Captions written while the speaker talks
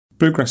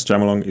Bluegrass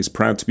Jam Along is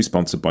proud to be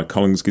sponsored by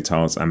Collings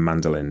Guitars and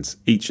Mandolins,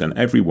 each and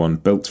every one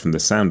built from the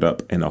sound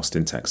up in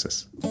Austin,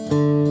 Texas.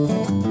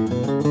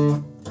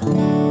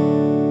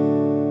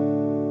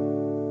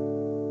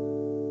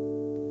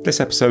 This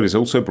episode is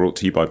also brought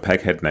to you by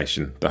Peghead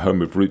Nation, the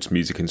home of roots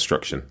music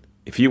instruction.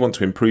 If you want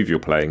to improve your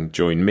playing,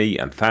 join me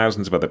and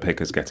thousands of other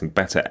pickers getting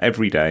better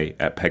every day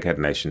at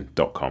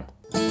pegheadnation.com.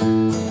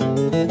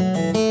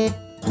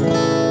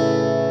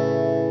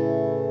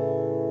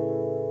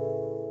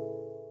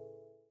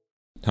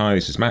 Hi,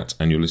 this is Matt,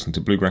 and you're listening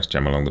to Bluegrass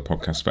Jam Along, the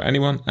podcast for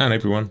anyone and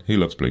everyone who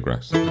loves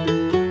bluegrass.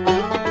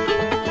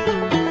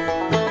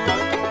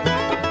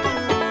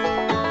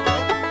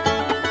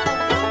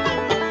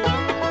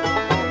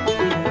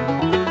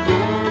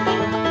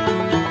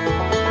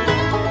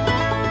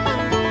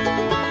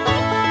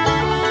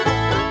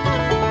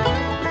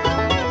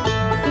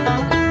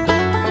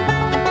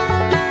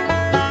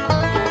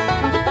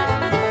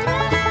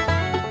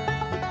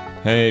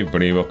 Hey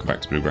everybody, welcome back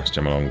to Bluegrass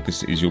Jam Along.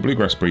 This is your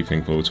Bluegrass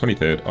Briefing for the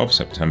 23rd of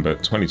September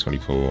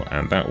 2024,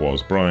 and that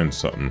was Bryan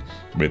Sutton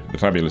with the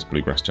fabulous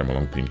Bluegrass Jam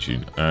Along theme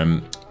tune.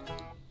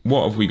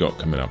 What have we got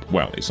coming up?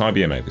 Well, it's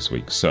IBMA this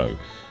week, so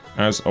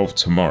as of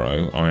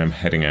tomorrow I am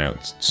heading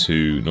out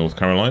to North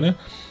Carolina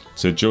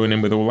to join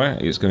in with all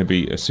that. It's going to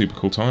be a super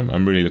cool time.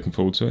 I'm really looking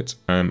forward to it.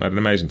 I had an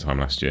amazing time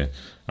last year,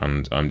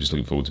 and I'm just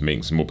looking forward to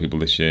meeting some more people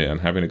this year and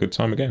having a good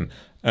time again.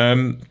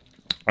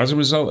 As a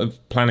result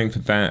of planning for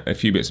that, a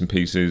few bits and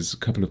pieces, a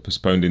couple of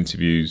postponed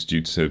interviews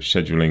due to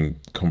scheduling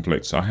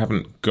conflicts, I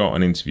haven't got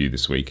an interview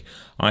this week.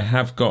 I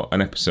have got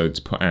an episode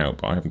to put out,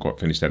 but I haven't quite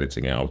finished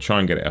editing it. I'll try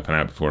and get it up and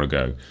out before I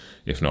go.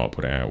 If not, I'll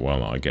put it out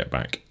while I get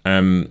back.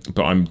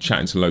 But I'm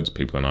chatting to loads of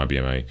people on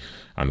IBMA,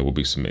 and there will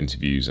be some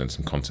interviews and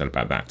some content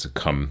about that to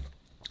come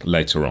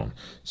later on.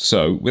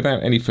 So,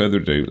 without any further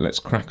ado, let's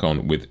crack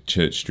on with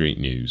Church Street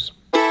News.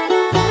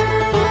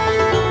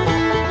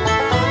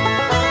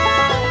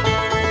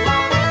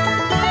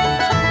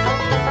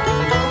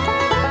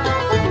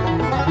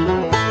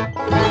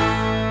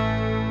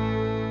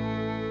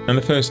 And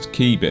the first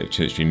key bit of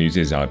Church Street News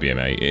is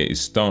IBMA. It is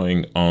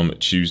starting on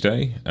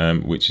Tuesday,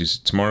 which is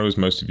tomorrow, as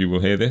most of you will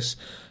hear this.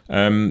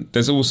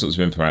 There's all sorts of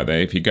info out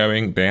there. If you're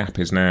going, the app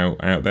is now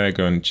out there.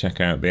 Go and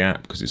check out the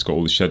app because it's got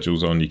all the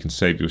schedules on. You can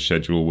save your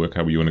schedule, work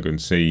out where you want to go and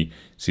see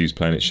who's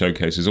playing at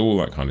showcases, all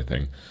that kind of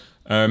thing.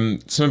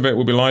 Some of it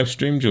will be live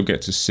streamed. You'll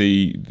get to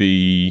see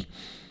the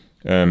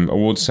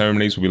awards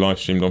ceremonies will be live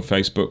streamed on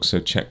Facebook, so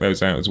check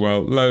those out as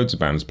well. Loads of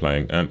bands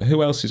playing.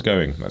 Who else is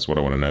going? That's what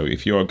I want to know.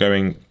 If you are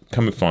going,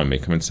 come and find me,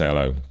 come and say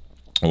hello,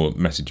 or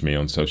message me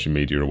on social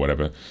media or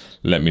whatever.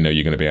 Let me know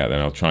you're going to be out there,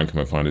 and I'll try and come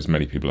and find as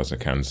many people as I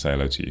can and say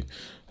hello to you.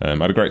 I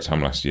had a great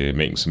time last year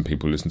meeting some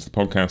people who listen to the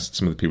podcast,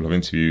 some of the people I've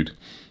interviewed.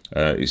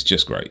 It's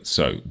just great,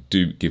 so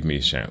do give me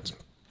a shout.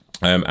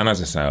 And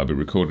as I say, I'll be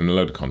recording a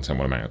load of content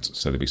when I'm out,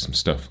 so there'll be some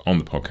stuff on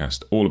the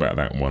podcast all about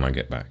that when I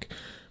get back.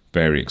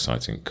 Very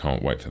exciting,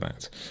 can't wait for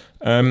that.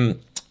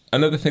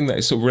 Another thing that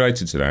is sort of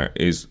related to that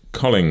is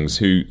Collings,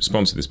 who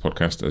sponsor this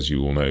podcast, as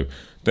you all know.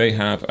 They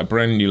have a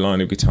brand new line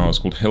of guitars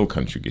called Hill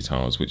Country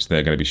guitars, which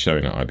they're going to be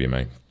showing at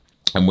IBMA,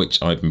 and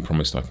which I've been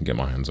promised I can get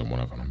my hands on one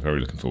of, and I'm very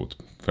much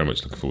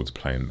looking forward to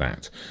playing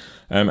that.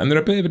 And they're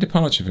a bit of a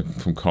departure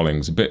from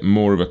Collings, a bit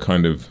more of a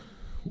kind of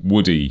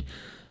woody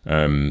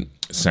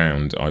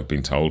sound, I've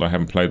been told. I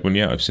haven't played one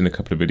yet. I've seen a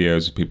couple of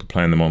videos of people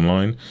playing them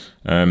online.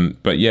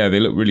 But yeah, they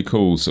look really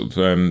cool. Sort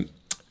of,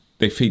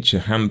 they feature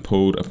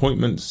hand-pulled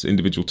appointments,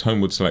 individual tone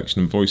wood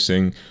selection and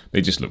voicing.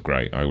 They just look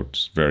great. I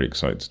was very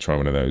excited to try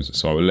one of those.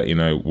 So I will let you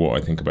know what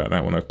I think about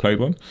that when I've played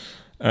one.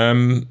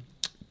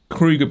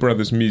 Kruger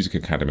Brothers Music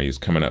Academy is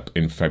coming up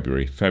in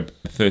February, Feb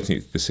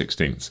 13th to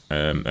 16th,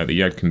 at the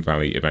Yadkin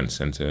Valley Event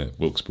Centre,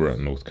 Wilkesboro,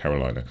 North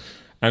Carolina.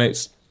 And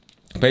it's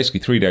basically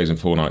 3 days and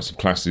 4 nights of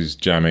classes,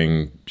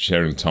 jamming,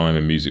 sharing time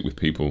and music with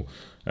people,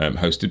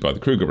 hosted by the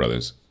Kruger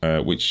Brothers,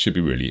 which should be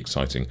really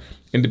exciting.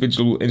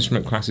 Individual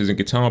instrument classes in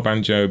guitar,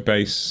 banjo,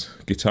 bass,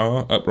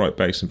 guitar, upright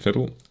bass and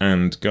fiddle,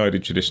 and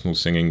guided traditional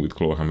singing with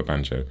clawhammer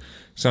banjo.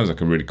 Sounds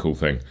like a really cool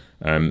thing.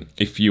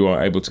 If you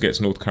are able to get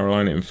to North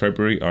Carolina in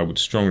February, I would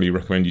strongly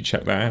recommend you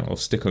check that out. I'll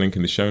stick a link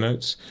in the show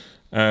notes.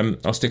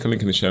 I'll stick a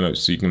link in the show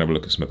notes so you can have a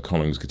look at some of the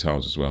Collings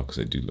guitars as well, because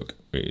they do look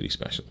really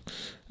special.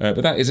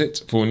 But that is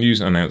it for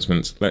news and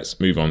announcements. Let's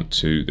move on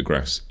to The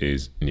Grass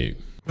is New.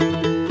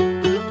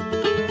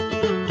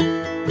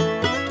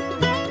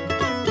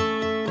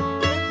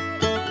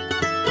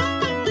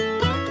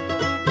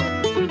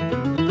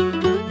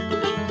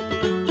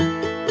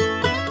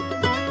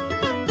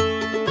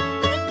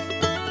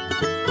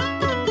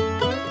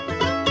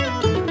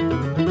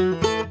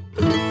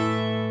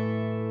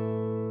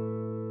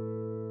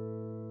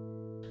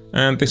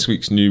 And this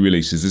week's new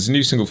releases, there's a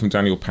new single from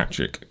Daniel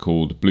Patrick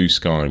called Blue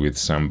Sky with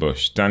Sam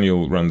Bush.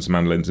 Daniel runs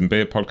Mandolins and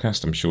Beer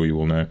podcast, I'm sure you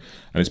all know, and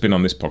it's been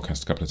on this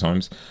podcast a couple of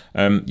times.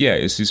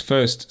 It's his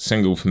first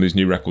single from his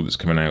new record that's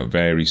coming out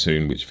very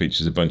soon, which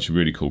features a bunch of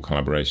really cool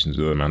collaborations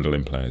with other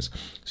mandolin players.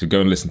 So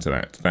go and listen to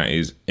that. That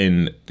is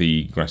in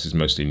the Grass is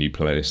Mostly New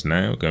playlist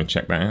now. Go and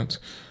check that out.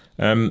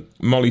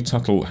 Molly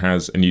Tuttle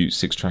has a new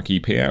 6-track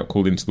EP out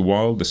called Into the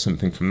Wild. There's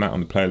something from that on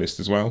the playlist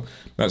as well.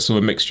 That's sort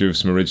of a mixture of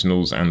some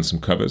originals and some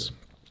covers.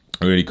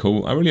 Really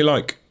cool. I really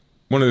like,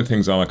 one of the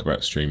things I like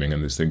about streaming,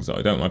 and there's things that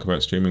I don't like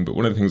about streaming, but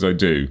one of the things I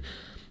do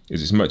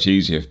is it's much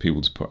easier for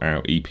people to put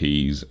out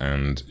EPs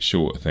and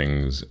shorter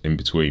things in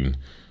between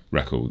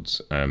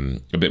records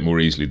a bit more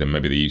easily than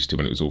maybe they used to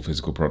when it was all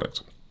physical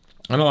product.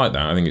 And I like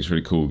that. I think it's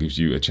really cool. It gives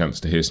you a chance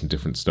to hear some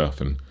different stuff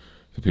and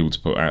for people to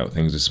put out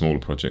things as smaller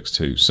projects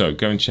too. So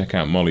go and check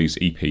out Molly's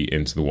EP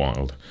Into the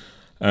Wild.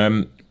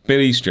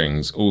 Billy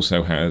Strings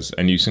also has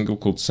a new single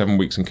called 7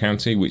 Weeks in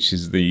County, which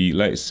is the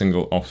latest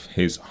single off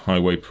his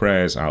Highway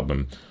Prayers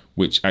album,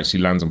 which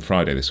actually lands on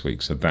Friday this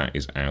week. So that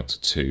is out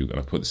too. And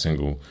I put the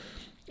single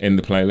in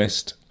the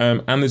playlist.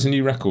 And there's a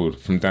new record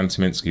from Dan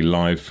Tyminski,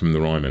 live from the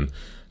Ryman.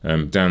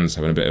 Dan's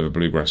having a bit of a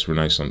bluegrass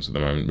renaissance at the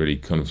moment, really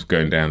kind of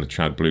going down the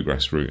trad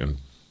bluegrass route and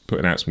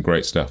putting out some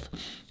great stuff.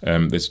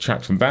 There's a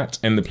track from that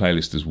in the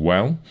playlist as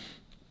well.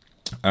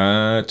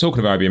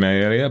 Talking of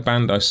IBMA earlier, a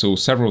band I saw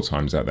several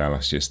times out there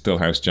last year,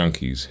 Stillhouse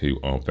Junkies, who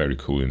are very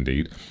cool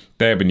indeed.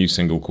 They have a new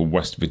single called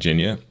West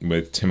Virginia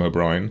with Tim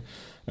O'Brien,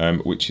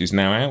 which is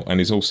now out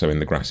and is also in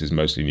the Grass's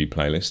Mostly New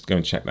playlist. Go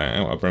and check that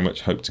out. I very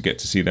much hope to get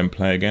to see them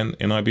play again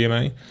in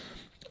IBMA.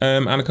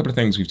 And a couple of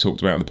things we've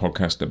talked about on the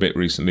podcast a bit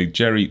recently.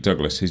 Jerry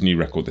Douglas, his new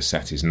record, The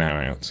Set, is now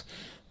out.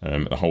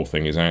 The whole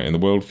thing is out in the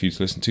world for you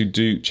to listen to.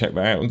 Do check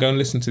that out and go and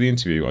listen to the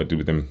interview I did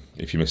with him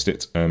if you missed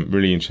it.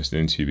 Really interesting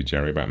interview with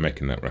Jerry about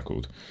making that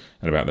record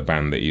and about the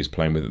band that he is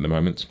playing with at the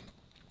moment.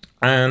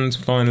 And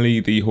finally,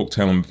 the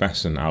Hawktail and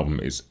Vesson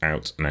album is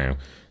out now,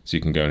 so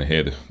you can go and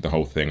hear the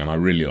whole thing, and I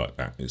really like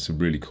that. It's a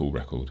really cool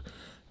record.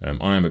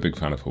 I am a big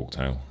fan of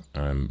Hawktail.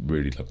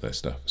 Really love their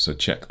stuff, so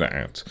check that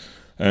out.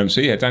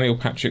 So yeah, Daniel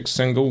Patrick's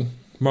single,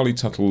 Molly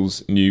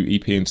Tuttle's new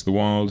EP Into the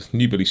Wild,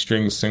 new Billy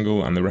Strings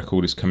single, and the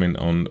record is coming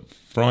on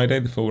Friday,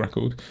 the full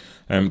record.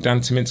 Dan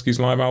Tyminski's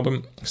live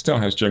album,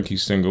 Stillhouse Junkies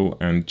single,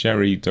 and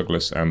Jerry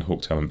Douglas and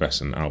Hawktail and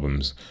Besson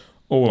albums,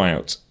 all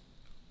out,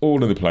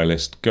 all in the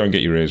playlist. Go and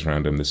get your ears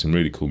around them. There's some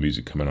really cool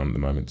music coming on at the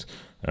moment.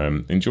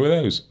 Enjoy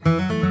those.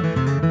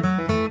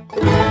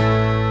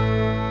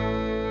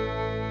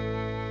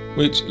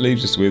 Which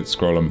leaves us with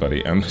Scroll On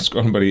Buddy. And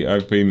Scroll On Buddy,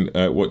 I've been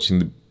watching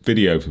the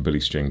video for Billy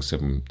Strings,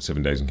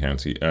 seven Days in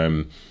County,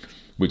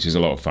 which is a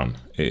lot of fun.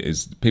 It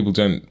is, people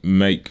don't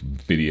make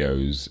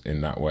videos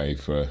in that way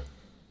for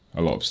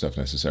a lot of stuff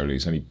necessarily.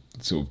 It's only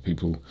sort of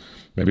people,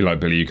 maybe like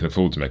Billy, you can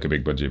afford to make a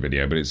big budget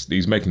video, but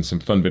he's making some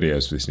fun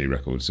videos for this new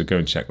record. So go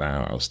and check that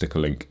out. I'll stick a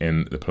link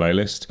in the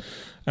playlist.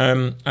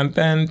 And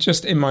then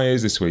just in my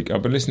ears this week,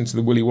 I've been listening to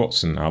the Willie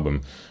Watson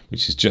album,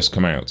 which has just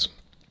come out.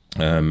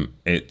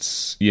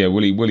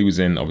 Willie was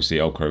in obviously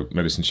Old Crow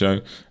Medicine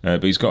Show,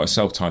 but he's got a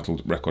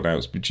self-titled record out.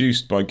 It's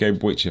produced by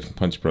Gabe Witcher from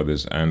Punch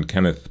Brothers and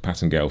Kenneth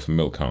Pattengale from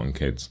Milk Carton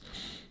Kids.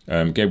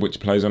 Gabe Witcher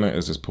plays on it,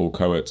 as does Paul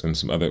Coet and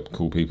some other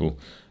cool people.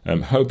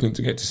 Hoping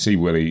to get to see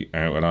Willie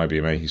out at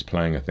IBMA. He's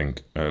playing, I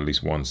think, at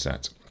least one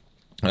set.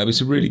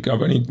 It's a really,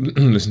 I've only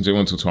listened to it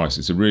once or twice.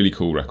 It's a really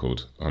cool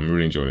record. I'm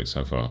really enjoying it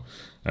so far.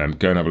 Go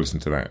and have a listen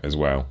to that as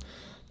well.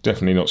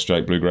 Definitely not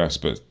straight bluegrass,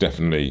 but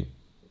definitely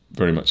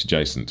very much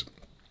adjacent.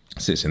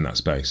 Sits in that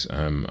space,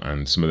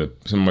 and some of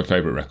my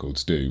favourite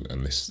records do,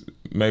 and this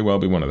may well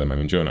be one of them.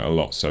 I'm enjoying it a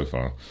lot so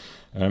far.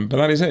 But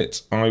that is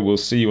it. I will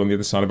see you on the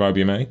other side of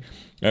IBMA.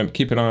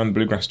 Keep an eye on the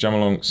Bluegrass Jam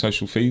Along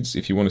social feeds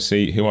if you want to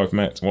see who I've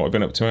met, what I've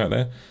been up to out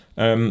there.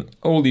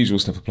 All the usual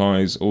stuff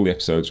applies. All the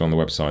episodes are on the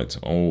website,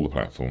 all the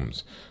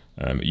platforms.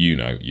 You've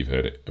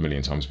heard it a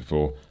million times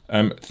before.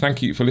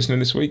 Thank you for listening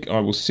this week.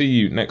 I will see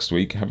you next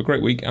week. Have a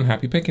great week and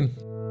happy picking.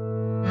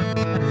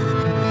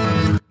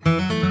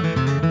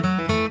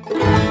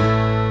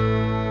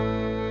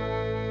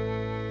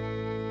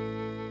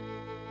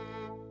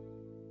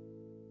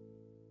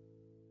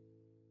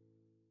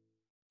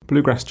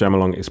 Bluegrass Jam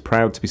Along is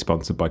proud to be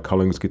sponsored by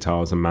Collings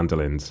Guitars and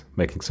Mandolins,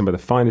 making some of the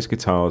finest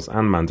guitars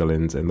and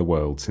mandolins in the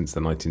world since the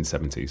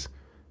 1970s.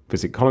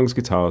 Visit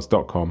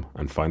collingsguitars.com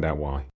and find out why.